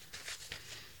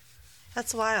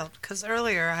 That's wild, because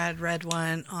earlier I had read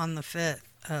one on the 5th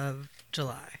of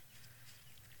July.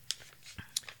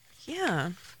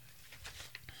 Yeah.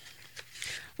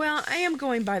 Well, I am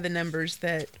going by the numbers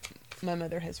that my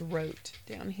mother has wrote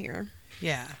down here.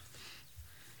 Yeah.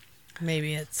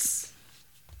 Maybe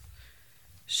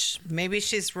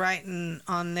she's writing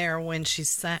on there when she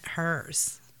sent her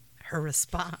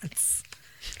response.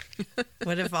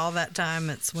 What if all that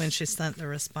time it's when she sent the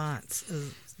response,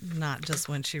 not just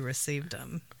when she received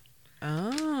them?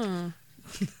 Oh.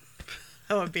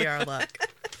 That would be our luck.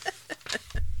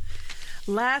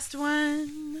 Last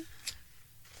one.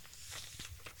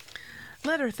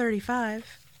 Letter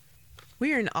 35.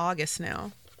 We are in August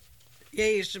now. Yeah,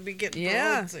 you should be getting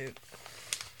paroled soon.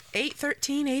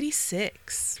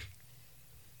 8/13/86.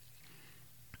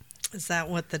 Is that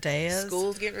what the day is?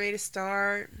 School's getting ready to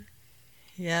start.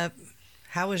 Yep.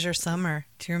 How was your summer?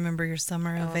 Do you remember your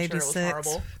summer of 86? Sure, it was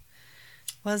horrible.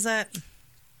 Was it?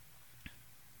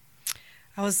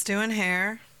 I was doing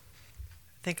hair.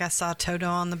 I think I saw Toto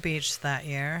on the beach that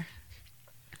year.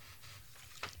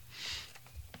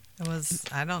 It was,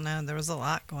 I don't know, there was a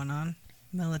lot going on.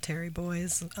 Military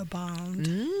boys abound.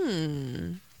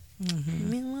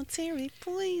 Military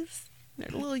boys. Their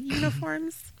little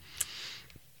uniforms.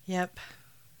 Yep.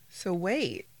 So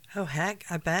wait. Oh, heck,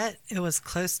 I bet it was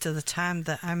close to the time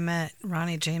that I met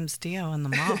Ronnie James Dio in the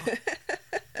mall.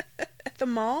 At the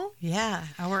mall? Yeah,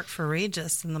 I worked for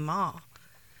Regis in the mall.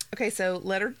 Okay, so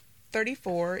letter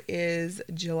 34 is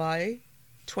July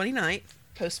 29th,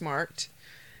 postmarked.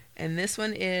 And this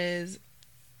one is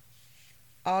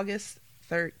August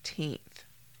 13th.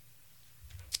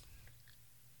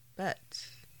 But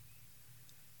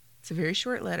it's a very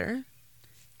short letter.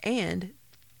 And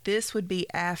this would be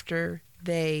after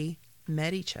they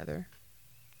met each other.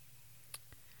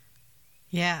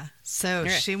 Yeah. So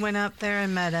she went up there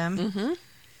and met him. Mm-hmm.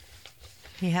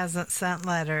 He hasn't sent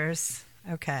letters.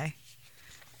 Okay.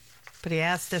 But he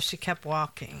asked if she kept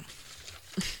walking.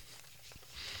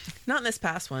 Not in this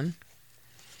past one.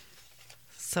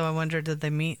 So I wonder, did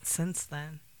they meet since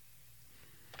then?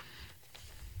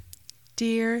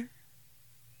 Dear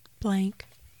Blank,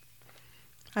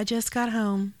 I just got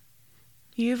home.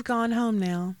 You've gone home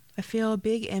now. I feel a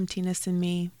big emptiness in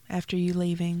me after you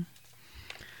leaving.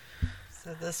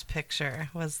 So this picture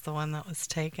was the one that was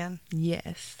taken?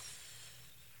 Yes.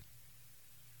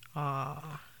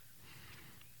 Aw.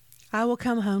 I will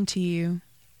come home to you.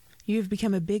 You have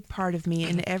become a big part of me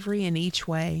in every and each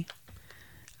way.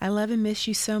 I love and miss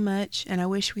you so much, and I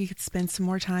wish we could spend some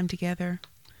more time together.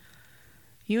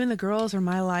 You and the girls are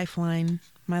my lifeline,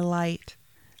 my light.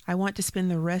 I want to spend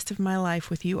the rest of my life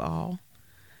with you all.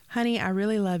 Honey, I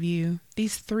really love you.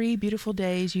 These 3 beautiful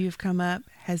days you have come up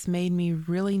has made me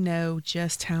really know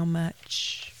just how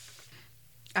much.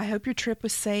 I hope your trip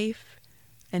was safe,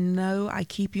 and know I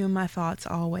keep you in my thoughts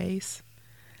always.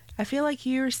 I feel like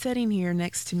you are sitting here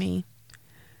next to me.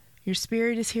 Your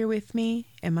spirit is here with me,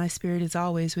 and my spirit is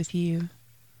always with you.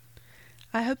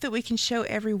 I hope that we can show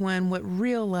everyone what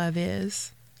real love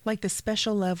is, like the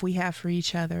special love we have for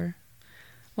each other.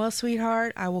 Well,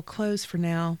 sweetheart, I will close for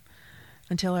now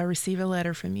until I receive a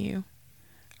letter from you.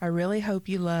 I really hope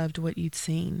you loved what you'd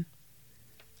seen.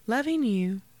 Loving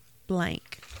you,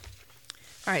 blank.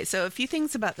 All right, so a few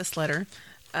things about this letter.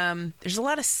 There's a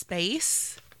lot of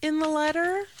space in the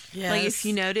letter. Yes. Like if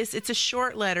you notice, it's a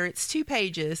short letter. It's 2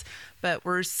 pages, but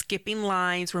we're skipping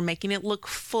lines. We're making it look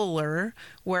fuller,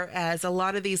 whereas a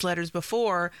lot of these letters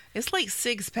before, it's like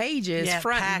 6 pages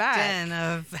front and back. In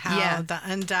of how the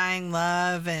undying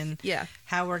love and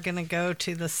how we're going to go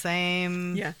to the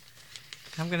same. Yeah.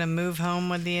 I'm going to move home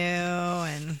with you.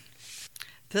 And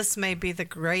this may be the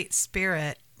Great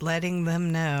Spirit letting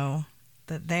them know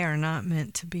that they are not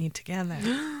meant to be together.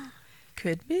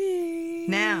 Could be.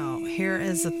 Now, here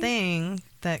is a thing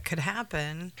that could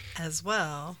happen as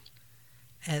well,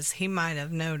 as he might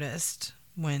have noticed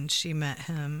when she met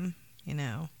him, you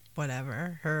know,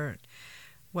 whatever,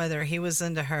 whether he was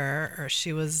into her or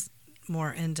she was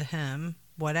more into him,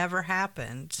 whatever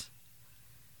happened,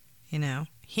 you know,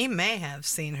 he may have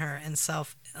seen her and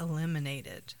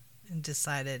self-eliminated and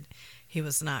decided he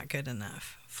was not good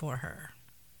enough for her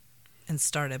and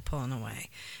started pulling away.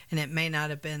 And it may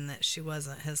not have been that she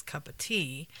wasn't his cup of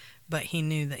tea, but he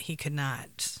knew that he could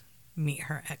not meet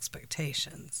her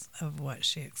expectations of what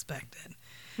she expected.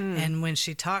 And when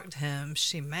she talked to him,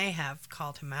 she may have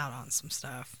called him out on some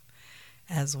stuff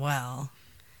as well,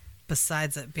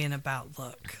 besides it being about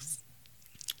looks.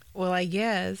 Well, I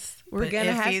guess we're going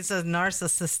to have... If he's a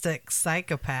narcissistic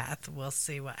psychopath, we'll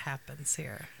see what happens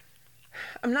here.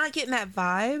 I'm not getting that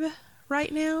vibe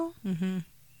right now. Mm-hmm.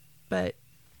 But,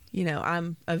 you know,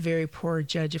 I'm a very poor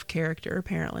judge of character,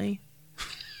 apparently.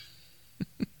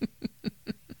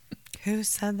 Who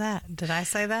said that? Did I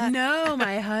say that? No,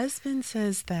 my husband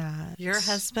says that. Your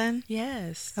husband?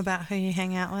 Yes. About who you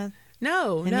hang out with?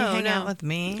 No, and you hang out with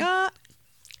me?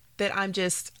 That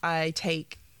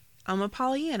I'm a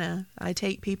Pollyanna. I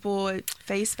take people at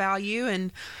face value,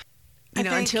 and, you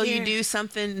know, until you do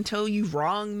something, until you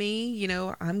wrong me, you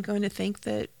know, I'm going to think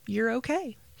that you're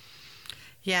okay.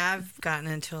 Yeah, I've gotten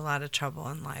into a lot of trouble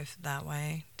in life that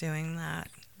way, doing that.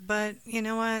 But you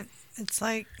know what? It's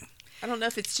like... I don't know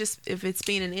if it's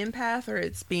being an empath or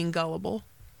it's being gullible.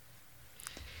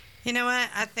 You know what?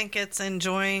 I think it's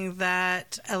enjoying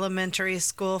that elementary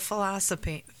school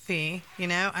philosophy. You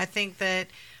know, I think that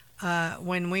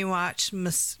when we watched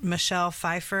Michelle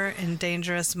Pfeiffer in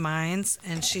Dangerous Minds,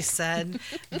 and she said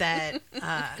that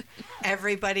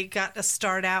everybody got to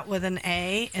start out with an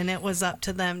A, and it was up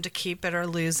to them to keep it or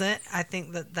lose it. I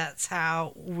think that that's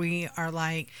how we are.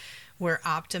 Like, we're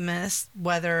optimists,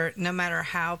 no matter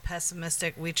how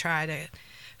pessimistic we try to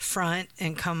front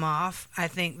and come off. I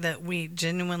think that we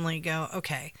genuinely go,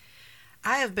 okay,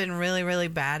 I have been really, really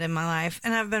bad in my life,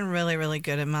 and I've been really, really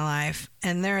good in my life,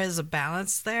 and there is a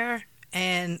balance there.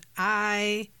 And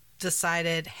I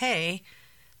decided, hey,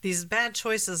 these bad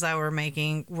choices I were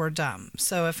making were dumb.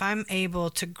 So if I'm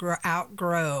able to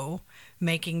outgrow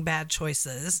making bad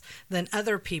choices, then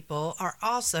other people are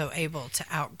also able to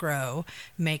outgrow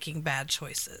making bad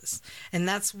choices. And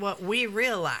that's what we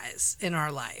realize in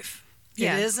our life.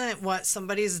 Yeah. It isn't what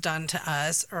somebody's done to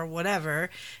us or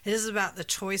whatever. It is about the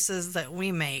choices that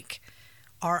we make,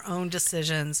 our own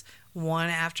decisions, one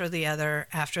after the other,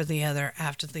 after the other,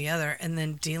 after the other, and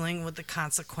then dealing with the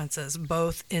consequences,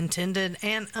 both intended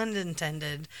and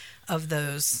unintended, of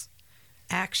those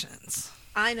actions.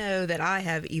 I know that I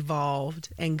have evolved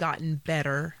and gotten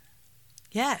better.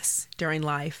 Yes. During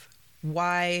life.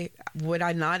 Why would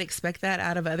I not expect that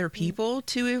out of other people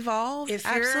to evolve?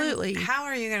 Absolutely. How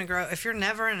are you going to grow? If you're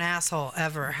never an asshole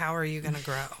ever, how are you going to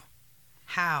grow?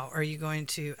 How are you going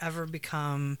to ever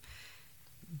become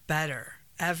better?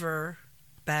 Ever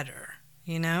better?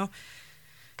 You know?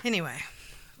 Anyway.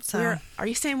 So, are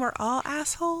you saying we're all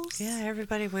assholes? Yeah,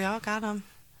 everybody. We all got them.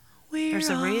 There's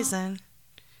a reason.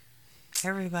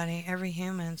 Everybody, every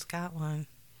human's got one.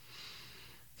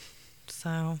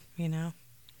 So, you know.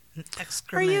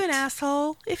 Are you an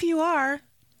asshole? If you are,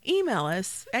 email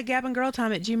us at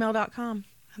gabandgirltime@gmail.com.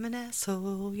 I'm an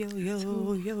asshole, yo,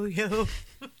 yo, yo, yo.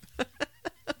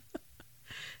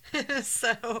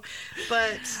 So,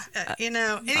 but, you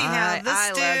know, anyhow, I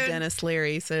love Dennis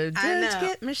Leary, so don't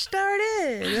get me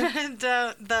started.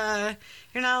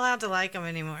 You're not allowed to like him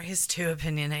anymore. He's too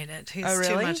opinionated. He's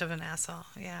too much of an asshole.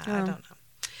 Yeah, I don't know.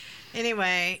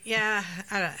 Anyway, yeah,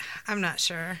 I'm not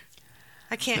sure.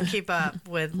 I can't keep up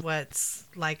with what's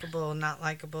likable, not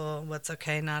likable, what's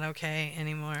okay, not okay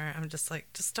anymore. I'm just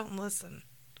like, just don't listen.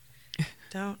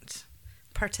 Don't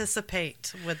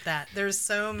participate with that. There's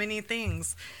so many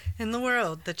things in the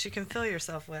world that you can fill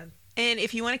yourself with. And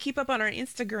if you want to keep up on our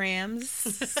Instagrams,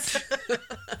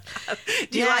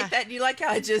 do you like that? Do you like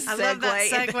how I just segued? I love that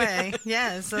segue.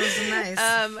 Yes, that was nice.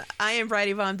 I am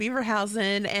Bridie Von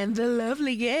Beaverhausen, and the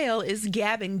lovely Gail is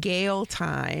Gab and Gail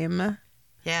time.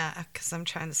 Yeah, because I'm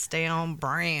trying to stay on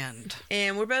brand.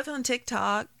 And we're both on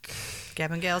TikTok.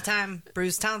 Gab and Gail time.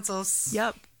 Bruised tonsils.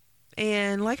 Yep.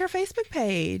 And like our Facebook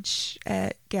page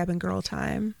at Gab and Girl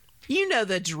Time. You know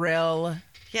the drill.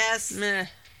 Yes. Meh.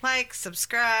 Like,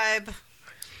 subscribe,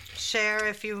 share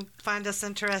if you find us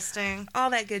interesting.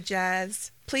 All that good jazz.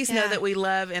 Please know that we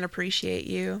love and appreciate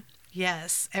you.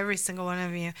 Yes, every single one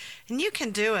of you. And you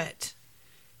can do it.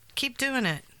 Keep doing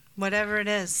it, whatever it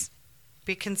is.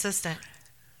 Be consistent.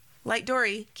 Like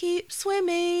Dory, keep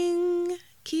swimming,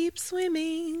 keep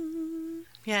swimming.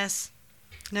 Yes.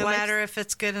 No matter if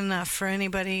it's good enough for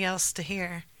anybody else to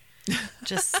hear.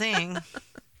 Just sing.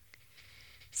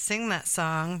 Sing that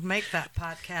song, make that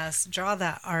podcast, draw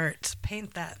that art,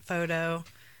 paint that photo,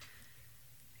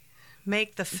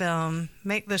 make the film,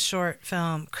 make the short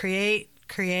film, create.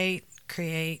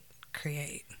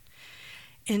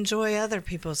 Enjoy other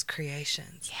people's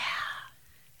creations.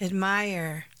 Yeah.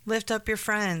 Admire. Lift up your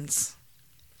friends.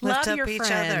 Lift up each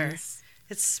other.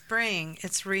 It's spring.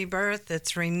 It's rebirth.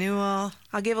 It's renewal.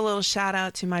 I'll give a little shout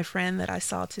out to my friend that I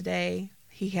saw today.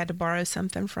 He had to borrow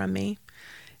something from me.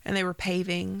 And they were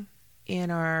paving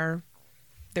our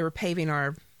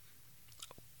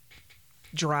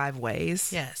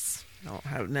driveways. Yes.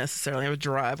 I don't necessarily have a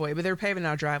driveway, but they were paving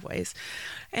our driveways.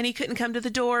 And he couldn't come to the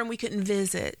door, and we couldn't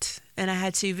visit. And I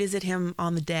had to visit him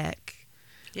on the deck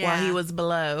while he was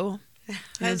below.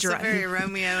 That's a very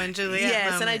Romeo and Juliet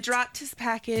moment. And I dropped his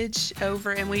package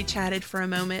over, and we chatted for a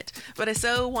moment. But I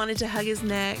so wanted to hug his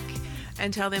neck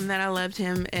and tell them that I loved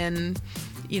him and,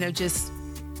 just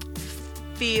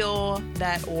feel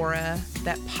that aura,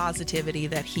 that positivity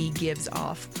that he gives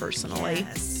off personally.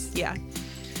 Yes. Yeah.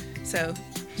 So,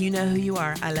 you know who you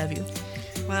are. I love you.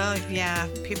 Well, yeah.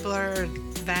 People are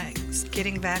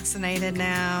getting vaccinated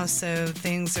now, so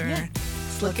things are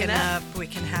looking up. We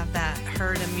can have that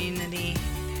herd immunity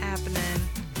happening.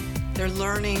 They're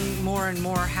learning more and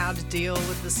more how to deal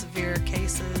with the severe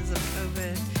cases of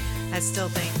COVID. I still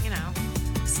think,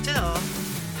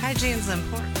 hygiene's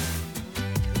important.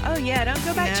 Oh, yeah. Don't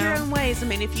go back to your own ways. I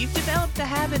mean, if you've developed the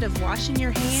habit of washing your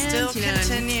hands. Still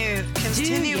continue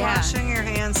washing your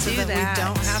hands so that we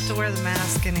don't have to wear the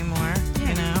mask anymore.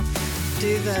 Yeah.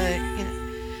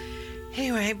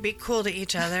 Anyway, be cool to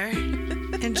each other.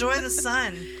 Enjoy the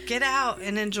sun. Get out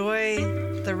and enjoy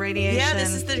the radiation. Yeah,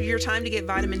 this is your time to get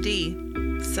vitamin D.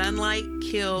 Sunlight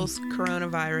kills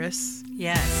coronavirus.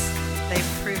 Yes. They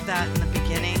proved that in the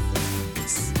beginning.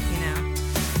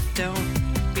 Don't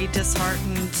be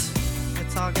disheartened.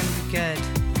 It's all going to be good.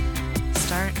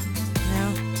 Start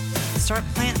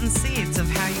planting seeds of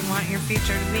how you want your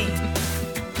future to be.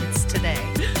 It's today.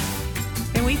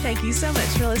 And we thank you so much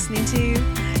for listening to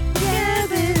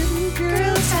Gab and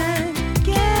Girl Time.